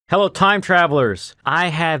Hello time travelers! I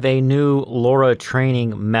have a new LoRa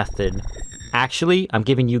training method. Actually, I'm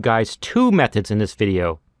giving you guys two methods in this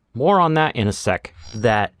video. More on that in a sec.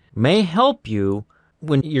 That may help you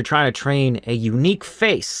when you're trying to train a unique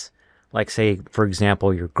face. Like say, for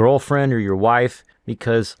example, your girlfriend or your wife,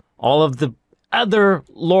 because all of the other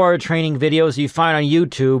LoRa training videos you find on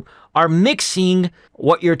YouTube are mixing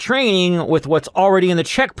what you're training with what's already in the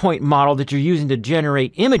checkpoint model that you're using to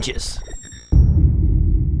generate images.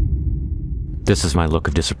 This is my look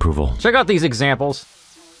of disapproval. Check out these examples.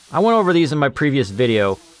 I went over these in my previous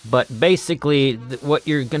video, but basically what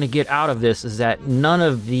you're gonna get out of this is that none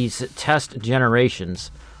of these test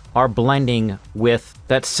generations are blending with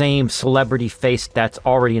that same celebrity face that's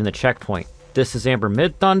already in the checkpoint. This is Amber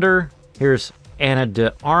Midthunder. Here's Ana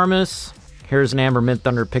de Armas. Here's an Amber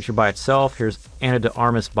Midthunder picture by itself. Here's Ana de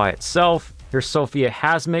Armas by itself. Here's Sophia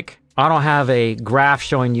Hasmic. I don't have a graph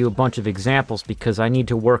showing you a bunch of examples because I need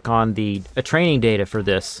to work on the training data for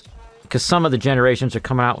this. Because some of the generations are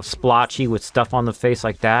coming out with splotchy with stuff on the face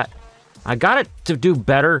like that. I got it to do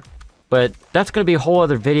better, but that's going to be a whole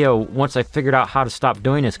other video once I figured out how to stop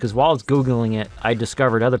doing this, because while I was Googling it, I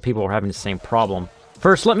discovered other people were having the same problem.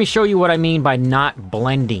 First, let me show you what I mean by not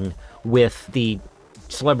blending with the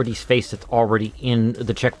celebrity's face that's already in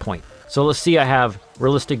the checkpoint. So let's see, I have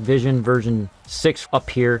Realistic Vision version 6 up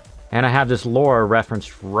here, and I have this LoRa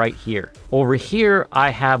referenced right here. Over here, I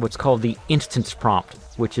have what's called the instance prompt,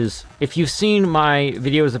 which is, if you've seen my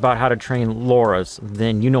videos about how to train LoRa's,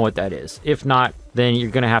 then you know what that is. If not, then you're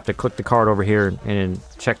gonna have to click the card over here and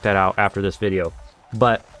check that out after this video.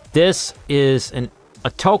 But this is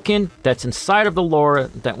a token that's inside of the LoRa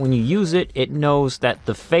that when you use it, it knows that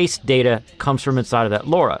the face data comes from inside of that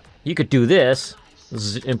LoRa. You could do this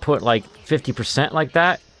and put like 50% like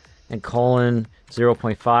that and colon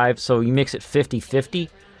 0.5. So you mix it 50-50.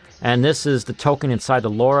 And this is the token inside the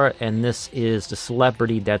LoRa, and this is the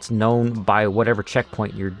celebrity that's known by whatever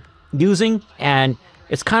checkpoint you're using. And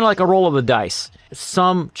it's kind of like a roll of the dice.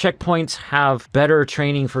 Some checkpoints have better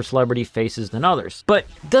training for celebrity faces than others. But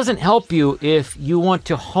it doesn't help you if you want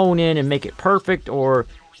to hone in and make it perfect, or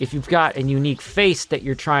if you've got a unique face that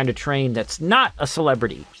you're trying to train that's not a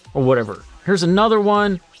celebrity or whatever. Here's another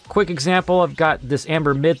one. Quick example, I've got this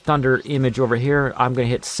Amber Midthunder image over here. I'm gonna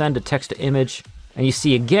hit send to text to image. And you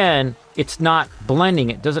see again, it's not blending.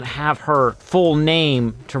 It doesn't have her full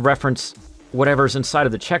name to reference whatever's inside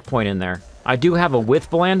of the checkpoint in there. I do have a with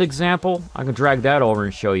blend example. I can drag that over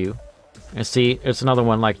and show you. And see, it's another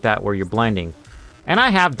one like that where you're blending. And I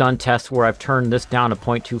have done tests where I've turned this down to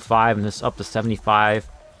 0.25 and this up to 75%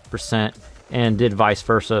 and did vice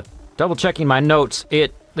versa. Double checking my notes, the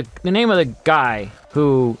name of the guy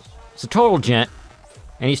who is a total gent,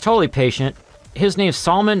 and he's totally patient. His name's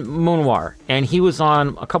Salman Munwar, and he was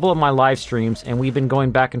on a couple of my live streams, and we've been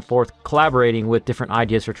going back and forth collaborating with different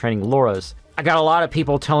ideas for training LoRa's. I got a lot of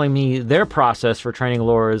people telling me their process for training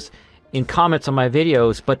LoRa's in comments on my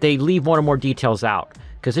videos, but they leave one or more details out.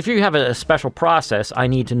 Because if you have a special process, I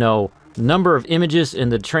need to know the number of images in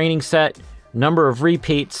the training set, number of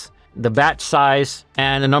repeats, the batch size,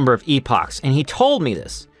 and the number of epochs. And he told me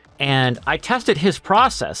this. And I tested his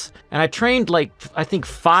process, and I trained like, I think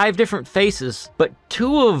 5 different faces, but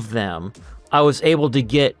 2 of them I was able to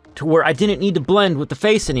get to where I didn't need to blend with the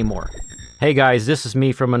face anymore. Hey guys, this is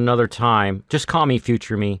me from another time. Just call me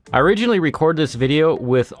Future Me. I originally recorded this video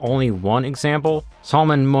with only one example.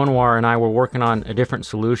 Salman Munwar and I were working on different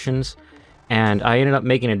solutions, and I ended up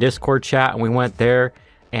making a Discord chat, and we went there,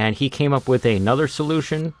 and he came up with another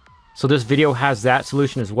solution. So this video has that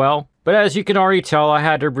solution as well. But as you can already tell, I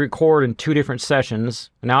had to record in 2 different sessions,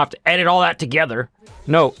 and now I have to edit all that together.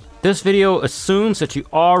 Note, this video assumes that you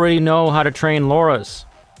already know how to train LoRa's,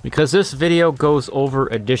 because this video goes over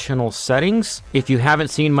additional settings. If you haven't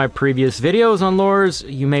seen my previous videos on LoRa's,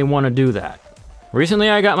 you may want to do that. Recently,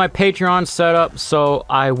 I got my Patreon set up, so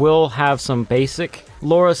I will have some basic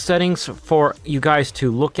LoRa settings for you guys to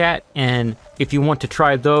look at, and if you want to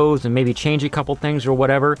try those and maybe change a couple things or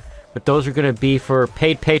whatever, but those are going to be for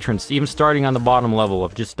paid patrons, even starting on the bottom level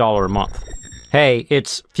of just $1 a month. Hey,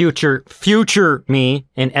 it's future me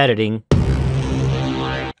in editing.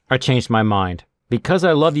 I changed my mind. Because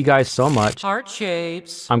I love you guys so much, heart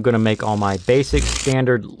shapes, I'm going to make all my basic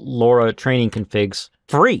standard LoRa training configs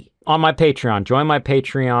free on my Patreon. Join my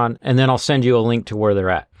Patreon, and then I'll send you a link to where they're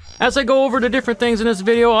at. As I go over the different things in this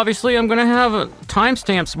video, obviously I'm going to have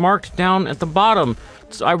timestamps marked down at the bottom.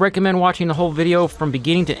 So I recommend watching the whole video from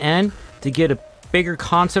beginning to end to get a bigger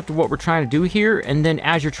concept of what we're trying to do here, and then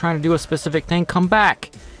as you're trying to do a specific thing, come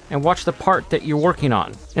back and watch the part that you're working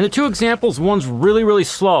on. In the 2 examples, one's really, really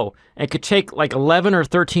slow and could take like 11 or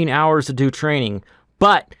 13 hours to do training,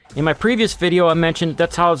 But in my previous video, I mentioned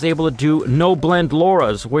that's how I was able to do no blend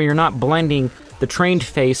LoRa's, where you're not blending the trained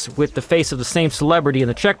face with the face of the same celebrity in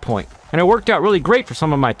the checkpoint. And it worked out really great for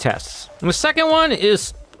some of my tests. And the second one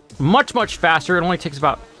is much, much faster. It only takes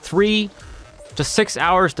about 3 to 6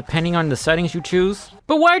 hours, depending on the settings you choose.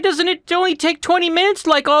 But why doesn't it only take 20 minutes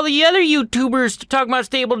like all the other YouTubers to talk about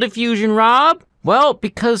Stable Diffusion, Rob? Well,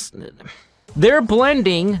 because they're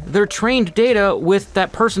blending their trained data with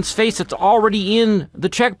that person's face that's already in the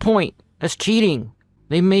checkpoint. That's cheating.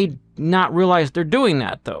 They may not realize they're doing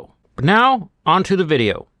that, though. But now, on to the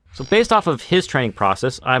video. So based off of his training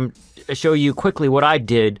process, I'm going to show you quickly what I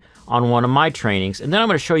did on one of my trainings, and then I'm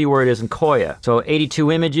going to show you where it is in Kohya. So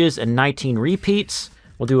 82 images and 19 repeats.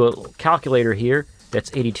 We'll do a calculator here.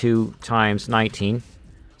 That's 82 times 19.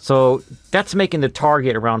 So that's making the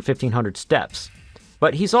target around 1,500 steps.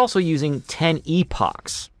 But he's also using 10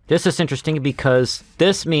 epochs. This is interesting because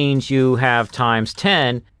this means you have times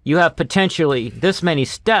 10, you have potentially this many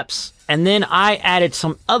steps, and then I added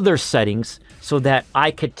some other settings so that I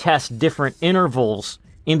could test different intervals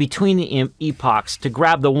in between the epochs to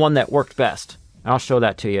grab the one that worked best. I'll show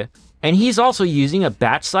that to you. And he's also using a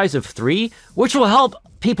batch size of 3, which will help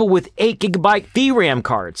people with 8 GB VRAM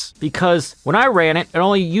cards, because when I ran it, it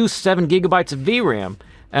only used 7 GB of VRAM.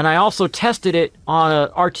 And I also tested it on a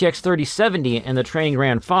RTX 3070 and the training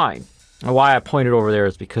ran fine. And why I pointed over there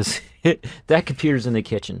is because that computer's in the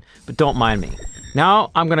kitchen, but don't mind me. Now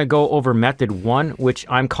I'm gonna go over method 1, which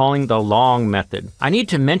I'm calling the long method. I need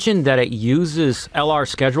to mention that it uses LR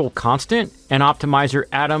schedule constant and optimizer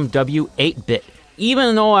Atom W 8-bit.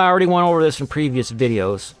 Even though I already went over this in previous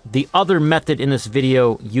videos, the other method in this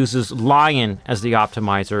video uses Lion as the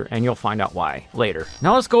optimizer, and you'll find out why later.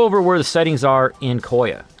 Now let's go over where the settings are in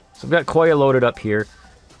Kohya. So we've got Kohya loaded up here.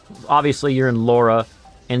 Obviously you're in LoRa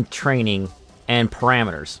and training and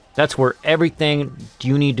parameters. That's where everything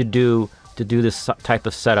you need to do this type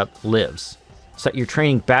of setup lives. Set your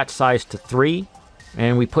training batch size to 3,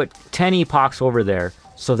 and we put 10 epochs over there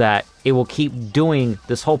so that it will keep doing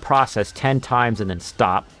this whole process 10 times and then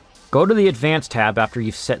stop. Go to the Advanced tab after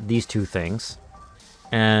you've set these two things,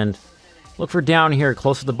 and look for down here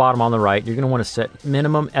close to the bottom on the right. You're going to want to set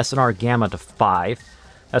minimum SNR Gamma to 5.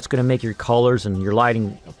 That's going to make your colors and your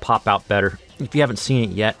lighting pop out better. If you haven't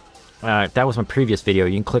seen it yet, that was my previous video.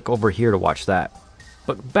 You can click over here to watch that.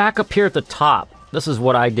 But back up here at the top, this is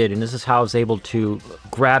what I did, and this is how I was able to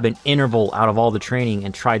grab an interval out of all the training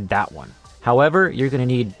and tried that one. However, you're going to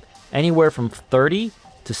need anywhere from 30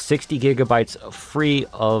 to 60 gigabytes free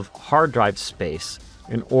of hard drive space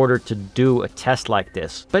in order to do a test like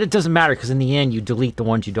this. But it doesn't matter, because in the end, you delete the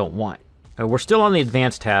ones you don't want. We're still on the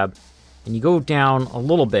Advanced tab, and you go down a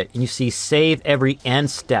little bit, and you see Save Every N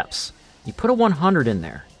Steps. You put a 100 in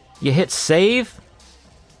there. You hit Save,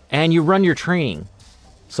 and you run your training.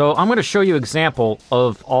 So I'm going to show you an example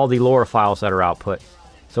of all the LoRa files that are output.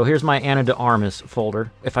 So here's my Ana de Armas folder.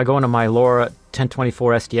 If I go into my LoRa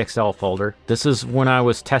 1024 SDXL folder, this is when I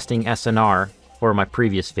was testing SNR for my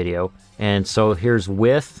previous video. And so here's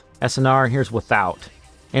with SNR, and here's without.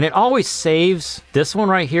 And it always saves this one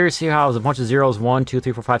right here. See how there's a bunch of zeros, 1, 2,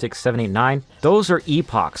 3, 4, 5, 6, 7, 8, 9. Those are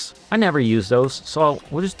epochs. I never use those, so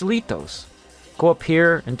we'll just delete those. Go up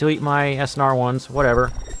here and delete my SNR ones,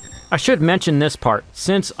 whatever. I should mention this part.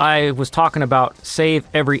 Since I was talking about save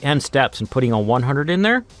every n steps and putting a 100 in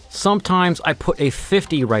there, sometimes I put a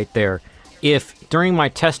 50 right there. If during my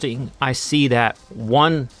testing I see that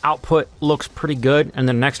one output looks pretty good and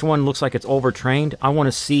the next one looks like it's overtrained, I want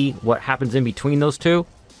to see what happens in between those two.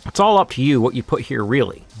 It's all up to you what you put here,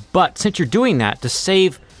 really. But since you're doing that, to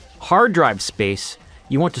save hard drive space,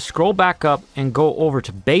 you want to scroll back up and go over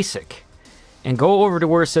to Basic and go over to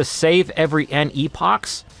where it says Save Every N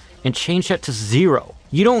Epochs, and change that to 0.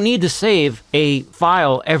 You don't need to save a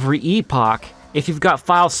file every epoch if you've got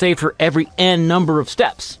files saved for every n number of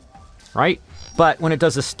steps, right? But when it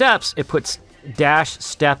does the steps, it puts dash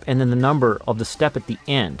step and then the number of the step at the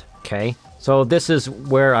end, okay? So this is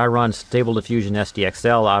where I run Stable Diffusion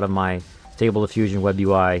SDXL out of my Stable Diffusion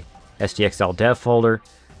WebUI SDXL dev folder.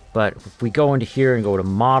 But if we go into here and go to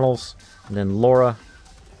Models, and then LoRa,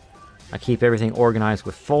 I keep everything organized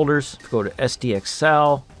with folders. Go to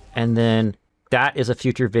SDXL, and then that is a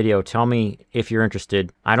future video. Tell me if you're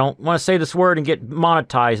interested. I don't want to say this word and get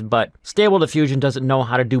monetized, but Stable Diffusion doesn't know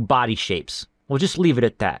how to do body shapes. We'll just leave it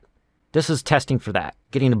at that. This is testing for that,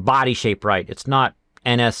 getting the body shape right. It's not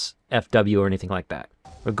NSFW or anything like that.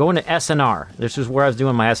 We're going to SNR. This is where I was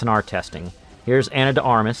doing my SNR testing. Here's Ana de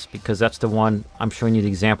Armas, because that's the one I'm showing you the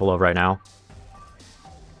example of right now.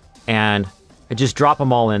 And I just drop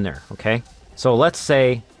them all in there, okay? So let's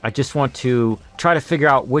say I just want to try to figure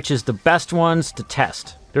out which is the best ones to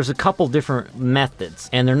test. There's a couple different methods,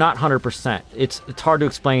 and they're not 100%. It's hard to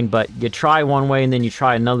explain, but you try one way and then you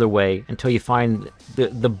try another way until you find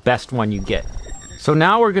the best one you get. So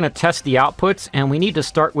now we're going to test the outputs, and we need to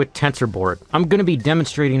start with Tensorboard. I'm going to be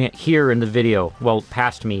demonstrating it here in the video. Well,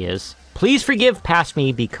 past me is. Please forgive past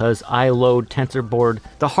me because I load Tensorboard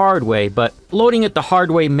the hard way, but loading it the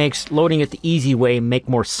hard way makes loading it the easy way make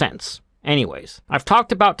more sense. Anyways, I've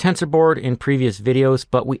talked about Tensorboard in previous videos,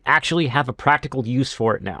 but we actually have a practical use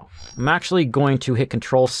for it now. I'm actually going to hit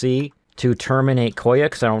Control-C to terminate Kohya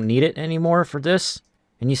because I don't need it anymore for this.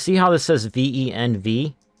 And you see how this says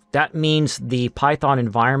venv? That means the Python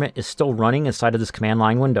environment is still running inside of this command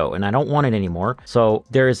line window, and I don't want it anymore. So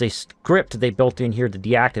there is a script they built in here to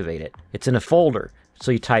deactivate it. It's in a folder.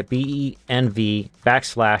 So you type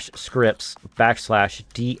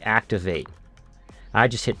venv/scripts/deactivate. I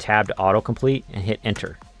just hit tab to autocomplete and hit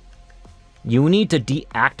enter. You need to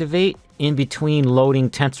deactivate in between loading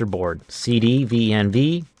Tensorboard. cd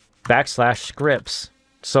venv/scripts.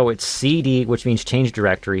 So it's cd, which means change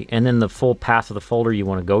directory, and then the full path of the folder you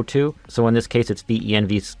want to go to. So in this case, it's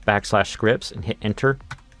venv/scripts and hit enter.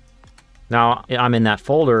 Now I'm in that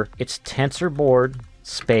folder. It's Tensorboard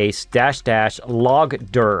space --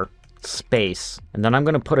 logdir space. And then I'm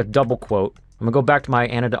going to put a double quote. I'm going to go back to my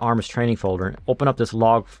Anna de Armas training folder and open up this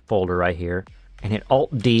log folder right here and hit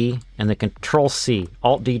Alt-D and then Control-C.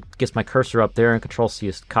 Alt-D gets my cursor up there and Control-C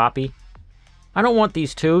is copy. I don't want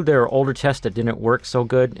these two. There are older tests that didn't work so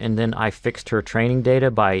good, and then I fixed her training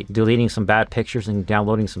data by deleting some bad pictures and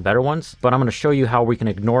downloading some better ones. But I'm going to show you how we can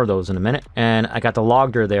ignore those in a minute. And I got the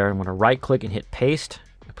logdir there. I'm going to right-click and hit paste.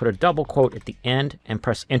 Put a double quote at the end and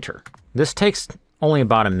press enter. This takes only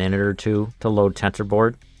about a minute or two to load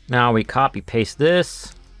Tensorboard. Now we copy paste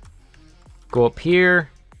this, go up here,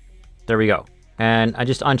 there we go. And I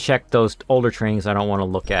just unchecked those older trainings I don't want to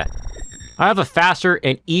look at. I have a faster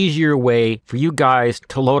and easier way for you guys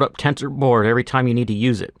to load up Tensorboard every time you need to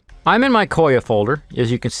use it. I'm in my Kohya folder.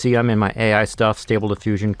 As you can see, I'm in my AI stuff, Stable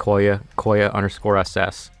Diffusion, Kohya,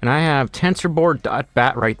 Kohya_SS. And I have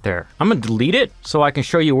Tensorboard.bat right there. I'm gonna delete it so I can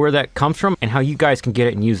show you where that comes from and how you guys can get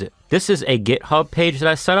it and use it. This is a GitHub page that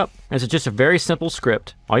I set up. And it's just a very simple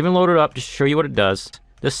script. I'll even load it up just to show you what it does.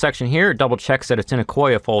 This section here double checks that it's in a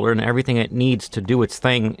Kohya folder and everything it needs to do its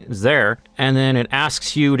thing is there. And then it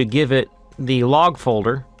asks you to give it the log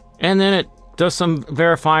folder. And then it does some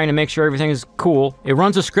verifying to make sure everything is cool. It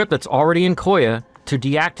runs a script that's already in Kohya to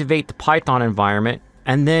deactivate the Python environment,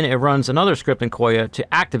 and then it runs another script in Kohya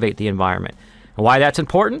to activate the environment. And why that's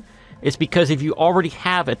important? It's because if you already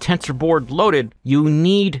have a Tensorboard loaded, you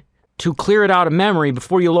need to clear it out of memory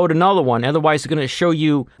before you load another one. Otherwise, it's going to show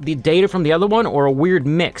you the data from the other one or a weird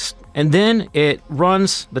mix. And then it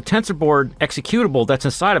runs the Tensorboard executable that's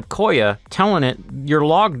inside of Kohya, telling it your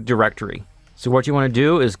log directory. So what you want to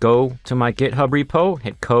do is go to my GitHub repo,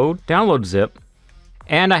 hit code, download zip,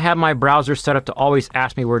 and I have my browser set up to always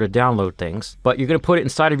ask me where to download things. But you're going to put it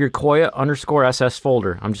inside of your Kohya_SS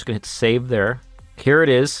folder. I'm just going to hit save there. Here it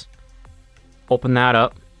is. Open that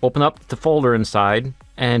up. Open up the folder inside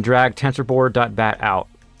and drag Tensorboard.bat out.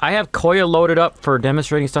 I have Kohya loaded up for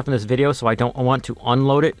demonstrating stuff in this video, so I don't want to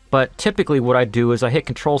unload it. But typically what I do is I hit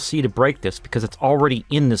Control-C to break this because it's already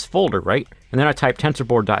in this folder, right? And then I type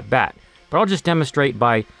Tensorboard.bat. But I'll just demonstrate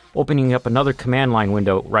by opening up another command line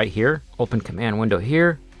window right here. Open command window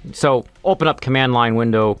here. So open up command line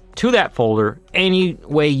window to that folder any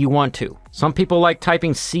way you want to. Some people like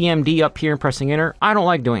typing CMD up here and pressing enter. I don't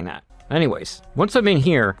like doing that. Anyways, once I'm in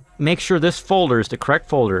here, make sure this folder is the correct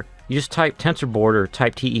folder. You just type Tensorboard or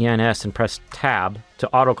type TENS and press tab to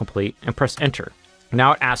autocomplete and press enter.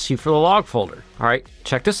 Now it asks you for the log folder. All right,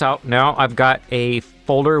 check this out. Now I've got a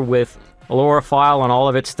folder with a LoRa file on all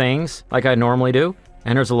of its things like I normally do.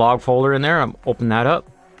 And there's a log folder in there. I'm open that up.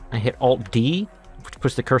 I hit Alt-D, which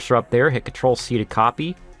puts the cursor up there. Hit Control-C to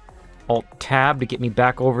copy. Alt-Tab to get me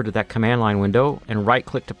back over to that command line window. And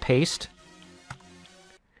right-click to paste.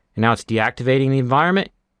 And now it's deactivating the environment,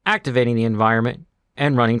 activating the environment,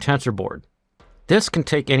 and running Tensorboard. This can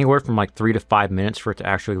take anywhere from like 3 to 5 minutes for it to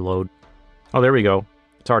actually load. Oh, there we go.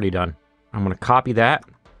 It's already done. I'm going to copy that,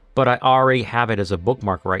 but I already have it as a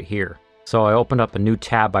bookmark right here. So I opened up a new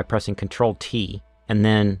tab by pressing Control-T, and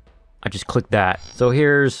then I just click that. So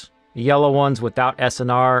here's the yellow ones without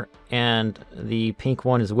SNR, and the pink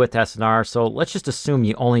one is with SNR. So let's just assume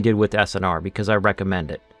you only did with SNR because I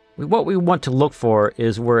recommend it. What we want to look for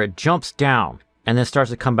is where it jumps down and then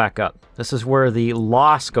starts to come back up. This is where the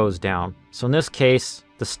loss goes down. So in this case,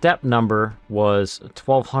 the step number was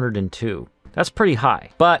 1202. That's pretty high.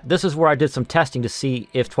 But this is where I did some testing to see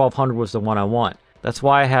if 1200 was the one I want. That's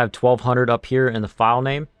why I have 1200 up here in the file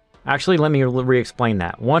name. Actually, let me re-explain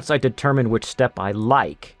that. Once I determined which step I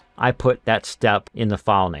like, I put that step in the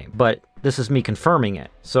file name. But this is me confirming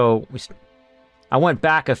it. So I went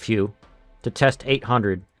back a few to test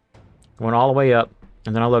 800. Went all the way up,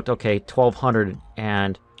 and then I looked, okay, 1200,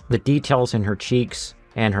 and the details in her cheeks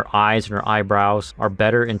and her eyes and her eyebrows are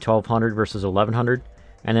better in 1200 versus 1100.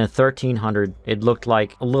 And then 1300, it looked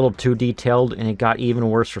like a little too detailed, and it got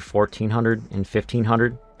even worse for 1400 and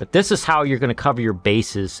 1500. But this is how you're going to cover your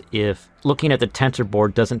bases if looking at the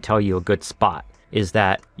Tensorboard doesn't tell you a good spot, is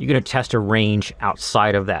that you're going to test a range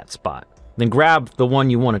outside of that spot. Then grab the one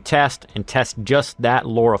you want to test and test just that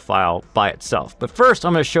LoRa file by itself. But first,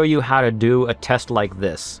 I'm going to show you how to do a test like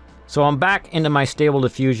this. So I'm back into my Stable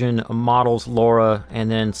Diffusion models, LoRa, and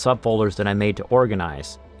then subfolders that I made to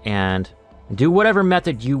organize. And do whatever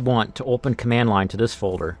method you want to open command line to this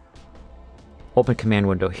folder. Open command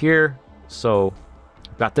window here. So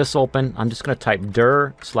I've got this open. I'm just going to type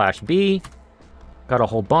dir/b. Got a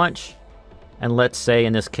whole bunch. And let's say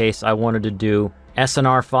in this case, I wanted to do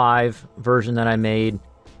SNR 5 version that I made,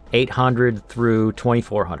 800 through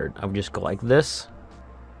 2400. I would just go like this.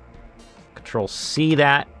 Control C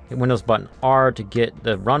that. Hit Windows button R to get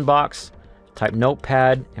the run box. Type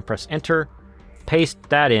Notepad and press Enter. Paste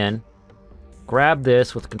that in. Grab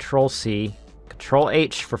this with Control C. Control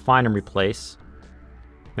H for find and replace.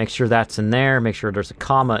 Make sure that's in there. Make sure there's a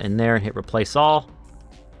comma in there and hit Replace All.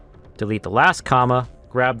 Delete the last comma.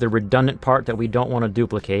 Grab the redundant part that we don't want to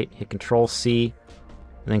duplicate. Hit Control C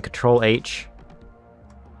and then Control H.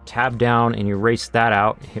 Tab down and erase that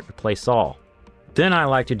out and hit Replace All. Then I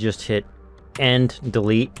like to just hit end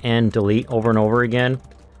delete over and over again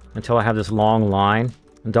until I have this long line,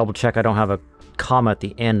 and double check I don't have a comma at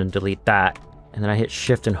the end and delete that. And then I hit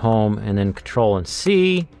Shift and Home and then Control and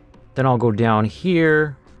C. Then I'll go down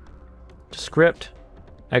here to Script,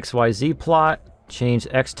 XYZ plot, change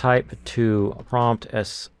X type to prompt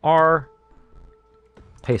SR,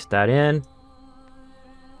 paste that in,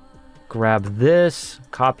 grab this,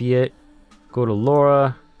 copy it, go to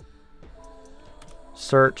LoRa,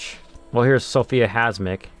 search. Well, here's Sophia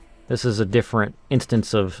Hasmic. This is a different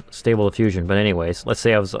instance of Stable Diffusion, but anyways, let's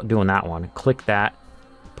say I was doing that one. Click that,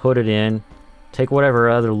 put it in, take whatever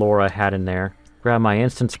other LoRa I had in there, grab my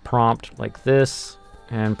instance prompt like this,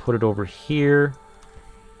 and put it over here.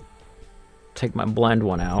 Take my blend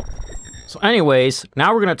one out. So anyways,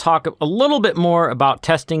 now we're going to talk a little bit more about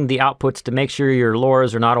testing the outputs to make sure your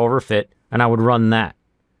LoRa's are not overfit, and I would run that.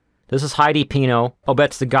 This is Heidi Pino.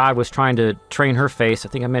 Obet's the God was trying to train her face. I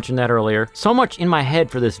think I mentioned that earlier. So much in my head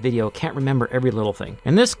for this video, can't remember every little thing.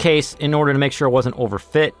 In this case, in order to make sure it wasn't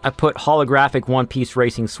overfit, I put holographic one-piece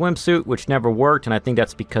racing swimsuit, which never worked, and I think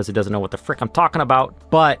that's because it doesn't know what the frick I'm talking about.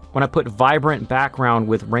 But when I put vibrant background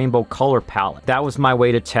with rainbow color palette, that was my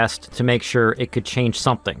way to test to make sure it could change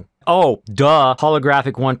something. Oh, duh,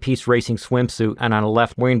 holographic one-piece racing swimsuit, and on the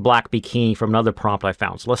left wearing black bikini from another prompt I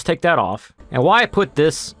found. So let's take that off. And why I put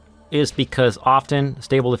this is because often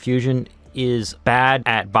Stable Diffusion is bad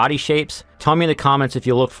at body shapes. Tell me in the comments if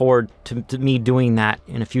you look forward to me doing that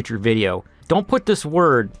in a future video. Don't put this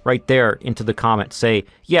word right there into the comments. Say,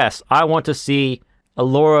 yes, I want to see a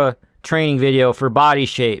LoRa training video for body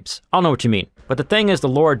shapes. I'll know what you mean. But the thing is, the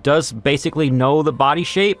LoRa does basically know the body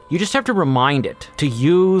shape. You just have to remind it to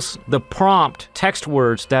use the prompt text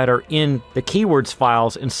words that are in the keywords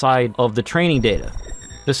files inside of the training data.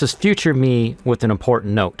 This is future me with an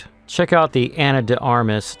important note. Check out the Ana de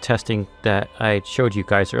Armas testing that I showed you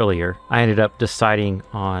guys earlier. I ended up deciding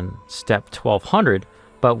on step 1200,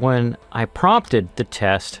 but when I prompted the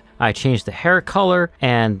test, I changed the hair color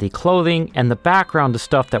and the clothing and the background to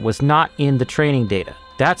stuff that was not in the training data.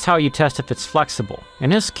 That's how you test if it's flexible. In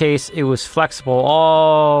this case, it was flexible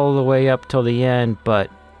all the way up till the end, but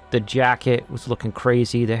the jacket was looking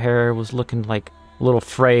crazy, the hair was looking like a little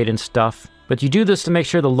frayed and stuff. But you do this to make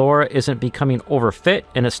sure the LoRa isn't becoming overfit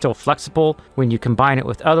and it's still flexible when you combine it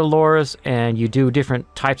with other LoRa's and you do different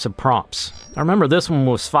types of prompts. Now remember, this one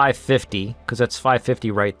was 550 because that's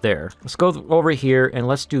 550 right there. Let's go over here and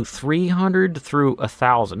let's do 300 through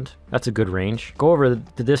 1000. That's a good range. Go over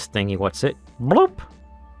to this thingy, what's it? Bloop!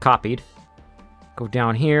 Copied. Go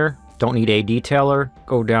down here. Don't need a detailer.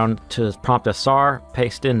 Go down to prompt SR,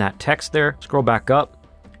 paste in that text there. Scroll back up.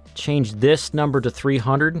 Change this number to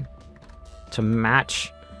 300. To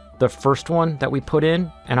match the first one that we put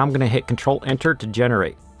in, and I'm gonna hit Control Enter to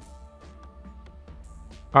generate.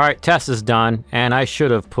 All right, test is done, and I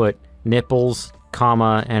should have put nipples,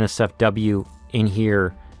 comma, NSFW in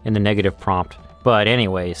here in the negative prompt. But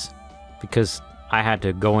anyways, because I had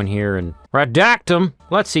to go in here and redact them.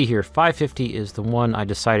 Let's see here, 550 is the one I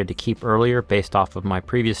decided to keep earlier based off of my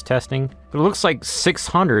previous testing. But it looks like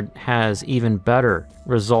 600 has even better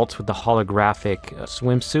results with the holographic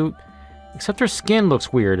swimsuit, except her skin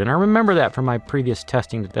looks weird. And I remember that from my previous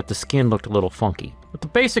testing that the skin looked a little funky. But the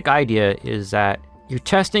basic idea is that you're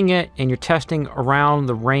testing it and you're testing around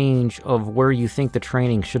the range of where you think the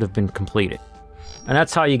training should have been completed. And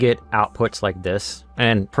that's how you get outputs like this,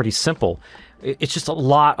 and pretty simple. It's just a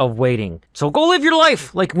lot of waiting. So go live your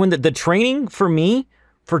life. Like when the training for me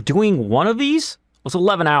for doing one of these was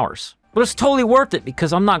 11 hours. But it's totally worth it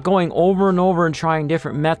because I'm not going over and over and trying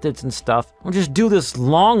different methods and stuff. I'll just do this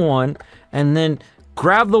long one and then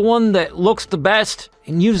grab the one that looks the best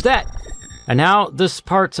and use that. And now this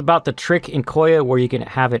part's about the trick in Kohya where you can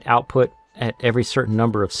have it output at every certain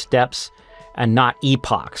number of steps and not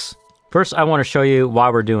epochs. First, I want to show you why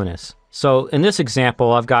we're doing this. So in this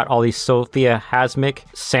example, I've got all these Sophia Hasmic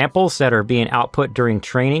samples that are being output during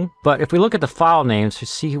training. But if we look at the file names, you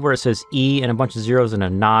see where it says E and a bunch of zeros and a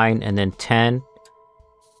 9 and then 10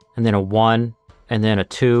 and then a 1 and then a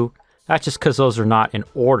 2. That's just because those are not in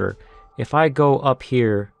order. If I go up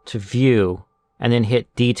here to view and then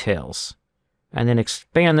hit details and then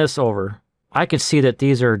expand this over, I can see that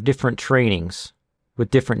these are different trainings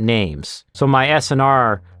with different names. So my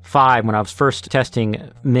SNR 5, when I was first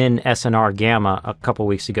testing Min SNR Gamma a couple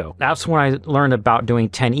weeks ago, that's when I learned about doing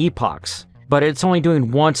 10 epochs, but it's only doing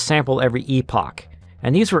one sample every epoch.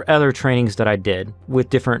 And these were other trainings that I did with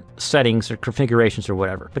different settings or configurations or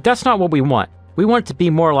whatever. But that's not what we want. We want it to be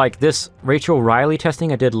more like this Rachel Riley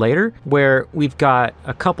testing I did later, where we've got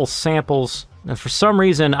a couple samples. Now, for some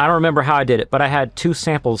reason, I don't remember how I did it, but I had 2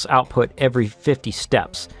 samples output every 50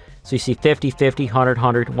 steps. So you see 50, 50, 100,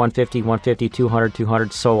 100, 150, 150, 200,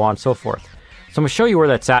 200, so on and so forth. So I'm going to show you where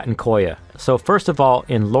that's at in Kohya. So first of all,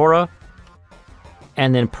 in LoRA,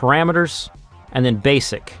 and then parameters, and then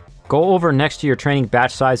basic. Go over next to your training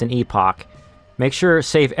batch size and epoch. Make sure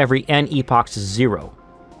save every n epochs to 0.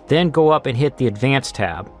 Then go up and hit the advanced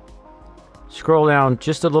tab. Scroll down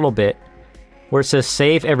just a little bit where it says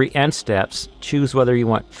save every n steps. Choose whether you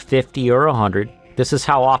want 50 or 100. This is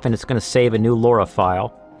how often it's going to save a new LoRA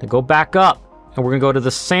file. Then go back up, and we're going to go to the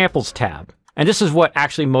Samples tab. And this is what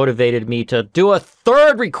actually motivated me to do a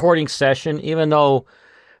 3rd recording session, even though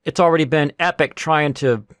it's already been epic trying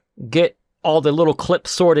to get all the little clips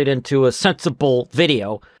sorted into a sensible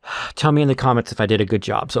video. Tell me in the comments if I did a good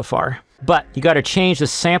job so far. But you got to change the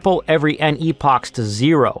sample every n epochs to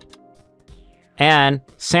 0. And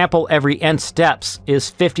sample every n steps is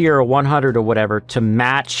 50 or 100 or whatever to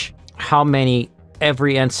match how many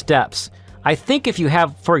every n steps. I think if you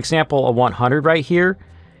have, for example, a 100 right here,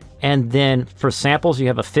 and then for samples you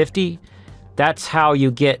have a 50, that's how you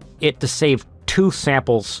get it to save 2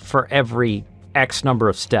 samples for every X number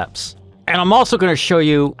of steps. And I'm also going to show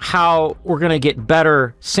you how we're going to get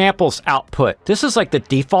better samples output. This is like the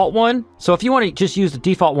default one, so if you want to just use the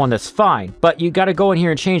default one, that's fine. But you got to go in here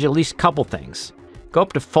and change at least a couple things. Go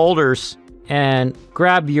up to folders and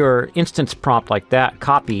grab your instance prompt like that,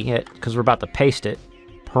 copy it, because we're about to paste it.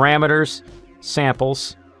 Parameters,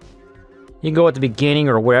 samples. You can go at the beginning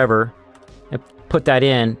or wherever and put that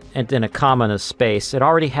in, and then a comma and a space. It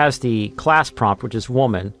already has the class prompt, which is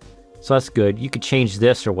woman, so that's good. You could change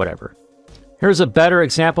this or whatever. Here's a better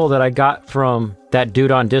example that I got from that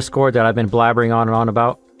dude on Discord that I've been blabbering on and on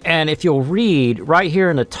about. And if you'll read right here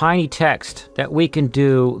in the tiny text that we can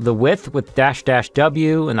do the width with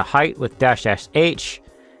 --w and the height with --h.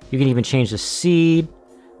 You can even change the seed,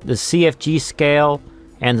 the CFG scale,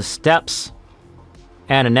 and the steps,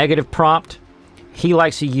 and a negative prompt. He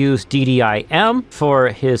likes to use DDIM for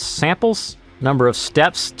his samples. Number of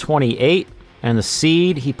steps, 28. And the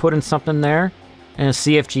seed, he put in something there. And a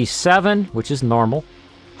CFG 7, which is normal.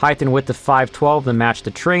 Height and width of 512 to match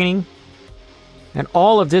the training. And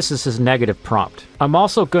all of this is his negative prompt. I'm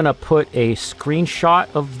also going to put a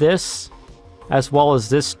screenshot of this, as well as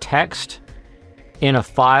this text, in a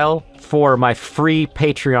file for my free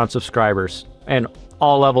Patreon subscribers. And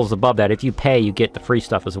all levels above that. If you pay, you get the free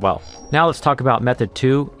stuff as well. Now let's talk about method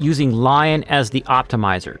 2, using Lion as the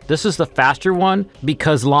optimizer. This is the faster one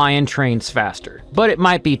because Lion trains faster, but it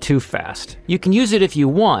might be too fast. You can use it if you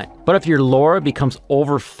want, but if your LoRA becomes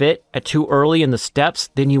overfit at too early in the steps,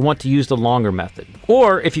 then you want to use the longer method.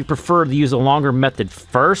 Or if you prefer to use a longer method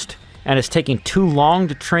first, and it's taking too long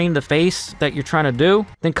to train the face that you're trying to do,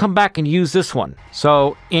 then come back and use this one.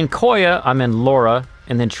 So in Kohya, I'm in LoRA,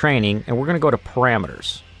 and then training, and we're going to go to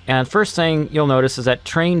parameters. And first thing you'll notice is that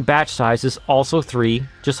train batch size is also 3,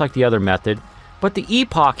 just like the other method. but the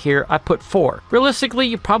epoch here, I put 4. Realistically,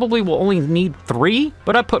 you probably will only need 3,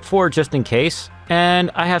 but I put 4 just in case.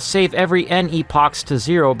 And I have saved every n epochs to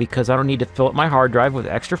 0 because I don't need to fill up my hard drive with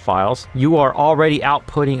extra files. You are already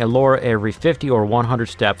outputting a LoRa every 50 or 100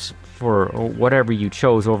 steps for whatever you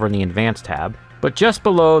chose over in the Advanced tab. But just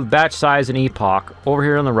below batch size and epoch, over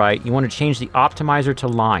here on the right, you want to change the optimizer to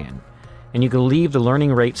Lion. And you can leave the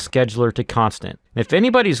learning rate scheduler to constant. And if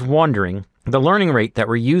anybody's wondering, the learning rate that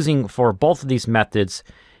we're using for both of these methods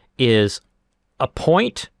is a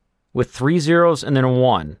point with 3 zeros and then a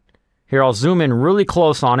 1. Here, I'll zoom in really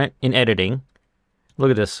close on it in editing. Look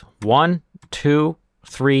at this. 1, 2,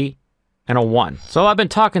 3, and a 1. So I've been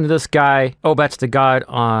talking to this guy, Oh That's the God,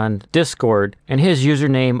 on Discord, and his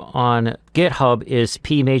username on GitHub is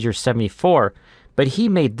pmajor74. But he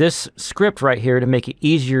made this script right here to make it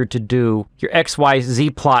easier to do your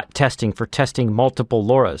XYZ plot testing for testing multiple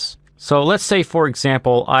LoRa's. So let's say, for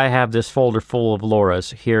example, I have this folder full of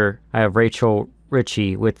LoRa's. Here I have Rachel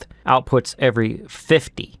Ritchie with outputs every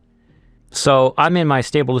 50. So I'm in my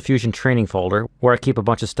Stable Diffusion training folder where I keep a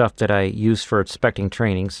bunch of stuff that I use for inspecting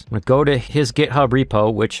trainings. I'm gonna go to his GitHub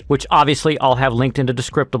repo, which obviously I'll have linked in the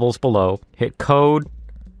descriptables below. Hit code,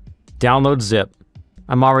 download zip.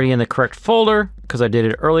 I'm already in the correct folder because I did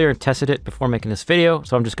it earlier and tested it before making this video.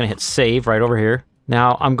 So I'm just gonna hit save right over here.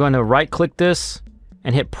 Now I'm going to right click this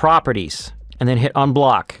and hit properties and then hit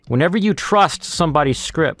unblock. Whenever you trust somebody's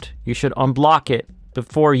script, you should unblock it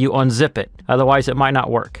before you unzip it. Otherwise it might not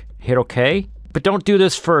work. Hit OK. But don't do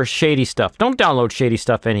this for shady stuff. Don't download shady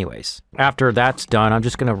stuff anyways. After that's done, I'm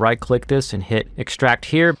just going to right click this and hit extract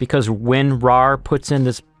here because WinRAR puts in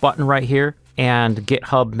this button right here and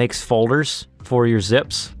GitHub makes folders for your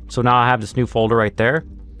zips. So now I have this new folder right there.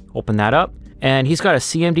 Open that up. And he's got a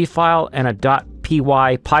CMD file and a .py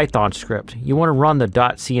Python script. You want to run the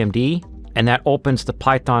 .cmd and that opens the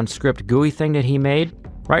Python script GUI thing that he made.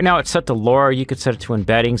 Right now it's set to LoRa. You could set it to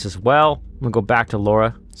embeddings as well. I'm gonna go back to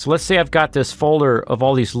LoRa. So let's say I've got this folder of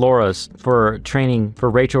all these LoRa's for training for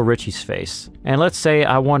Rachel Ritchie's face. And let's say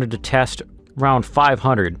I wanted to test around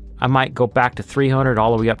 500. I might go back to 300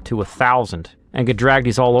 all the way up to 1,000 and could drag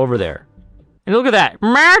these all over there. And look at that,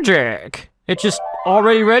 magic! It's just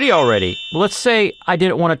already ready already. Well, let's say I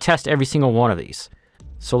didn't want to test every single one of these.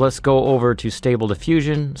 So let's go over to Stable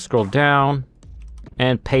Diffusion, scroll down,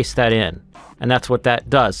 and paste that in. And that's what that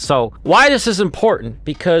does. So why this is important,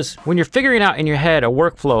 because when you're figuring out in your head a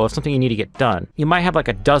workflow of something you need to get done, you might have like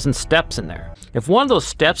a dozen steps in there. If one of those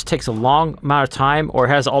steps takes a long amount of time or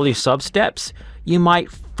has all these sub-steps, you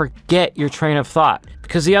might forget your train of thought.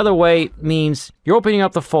 Because the other way means you're opening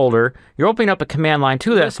up the folder, you're opening up a command line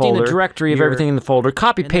to that folder, the directory of everything in the folder,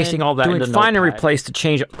 copy pasting all that, doing find and replace to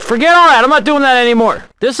change it. Forget all that, I'm not doing that anymore.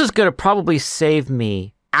 This is gonna probably save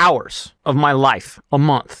me hours of my life, a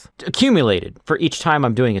month, accumulated for each time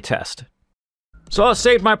I'm doing a test. So I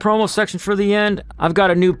saved my promo section for the end. I've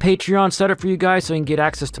got a new Patreon set up for you guys so you can get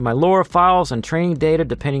access to my LoRa files and training data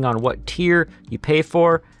depending on what tier you pay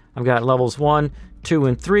for. I've got levels 1, 2,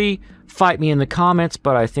 and 3. Fight me in the comments,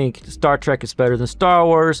 but I think Star Trek is better than Star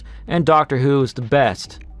Wars, and Doctor Who is the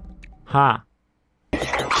best. Huh.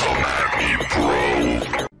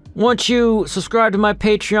 Once you subscribe to my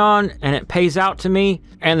Patreon and it pays out to me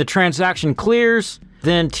and the transaction clears,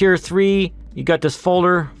 then tier 3, you got this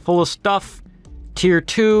folder full of stuff. Tier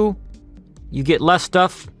 2, you get less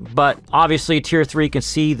stuff, but obviously tier 3 can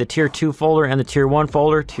see the tier 2 folder and the tier 1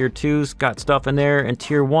 folder. Tier 2's got stuff in there, and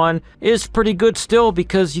tier 1 is pretty good still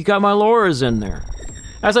because you got my LoRa's in there.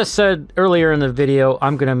 As I said earlier in the video,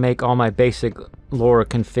 I'm gonna make all my basic LoRa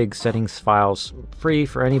config settings files free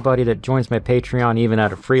for anybody that joins my Patreon, even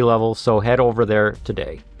at a free level, so head over there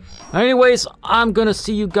today. Anyways, I'm gonna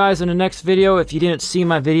see you guys in the next video. If you didn't see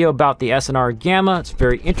my video about the SNR Gamma, it's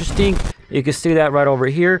very interesting. You can see that right over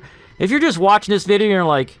here. If you're just watching this video and you're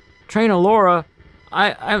like, train a LoRa,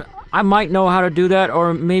 I might know how to do that,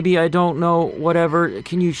 or maybe I don't know, whatever.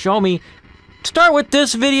 Can you show me? Start with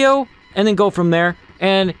this video and then go from there.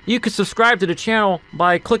 And you can subscribe to the channel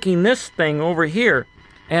by clicking this thing over here.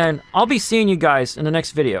 And I'll be seeing you guys in the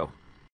next video.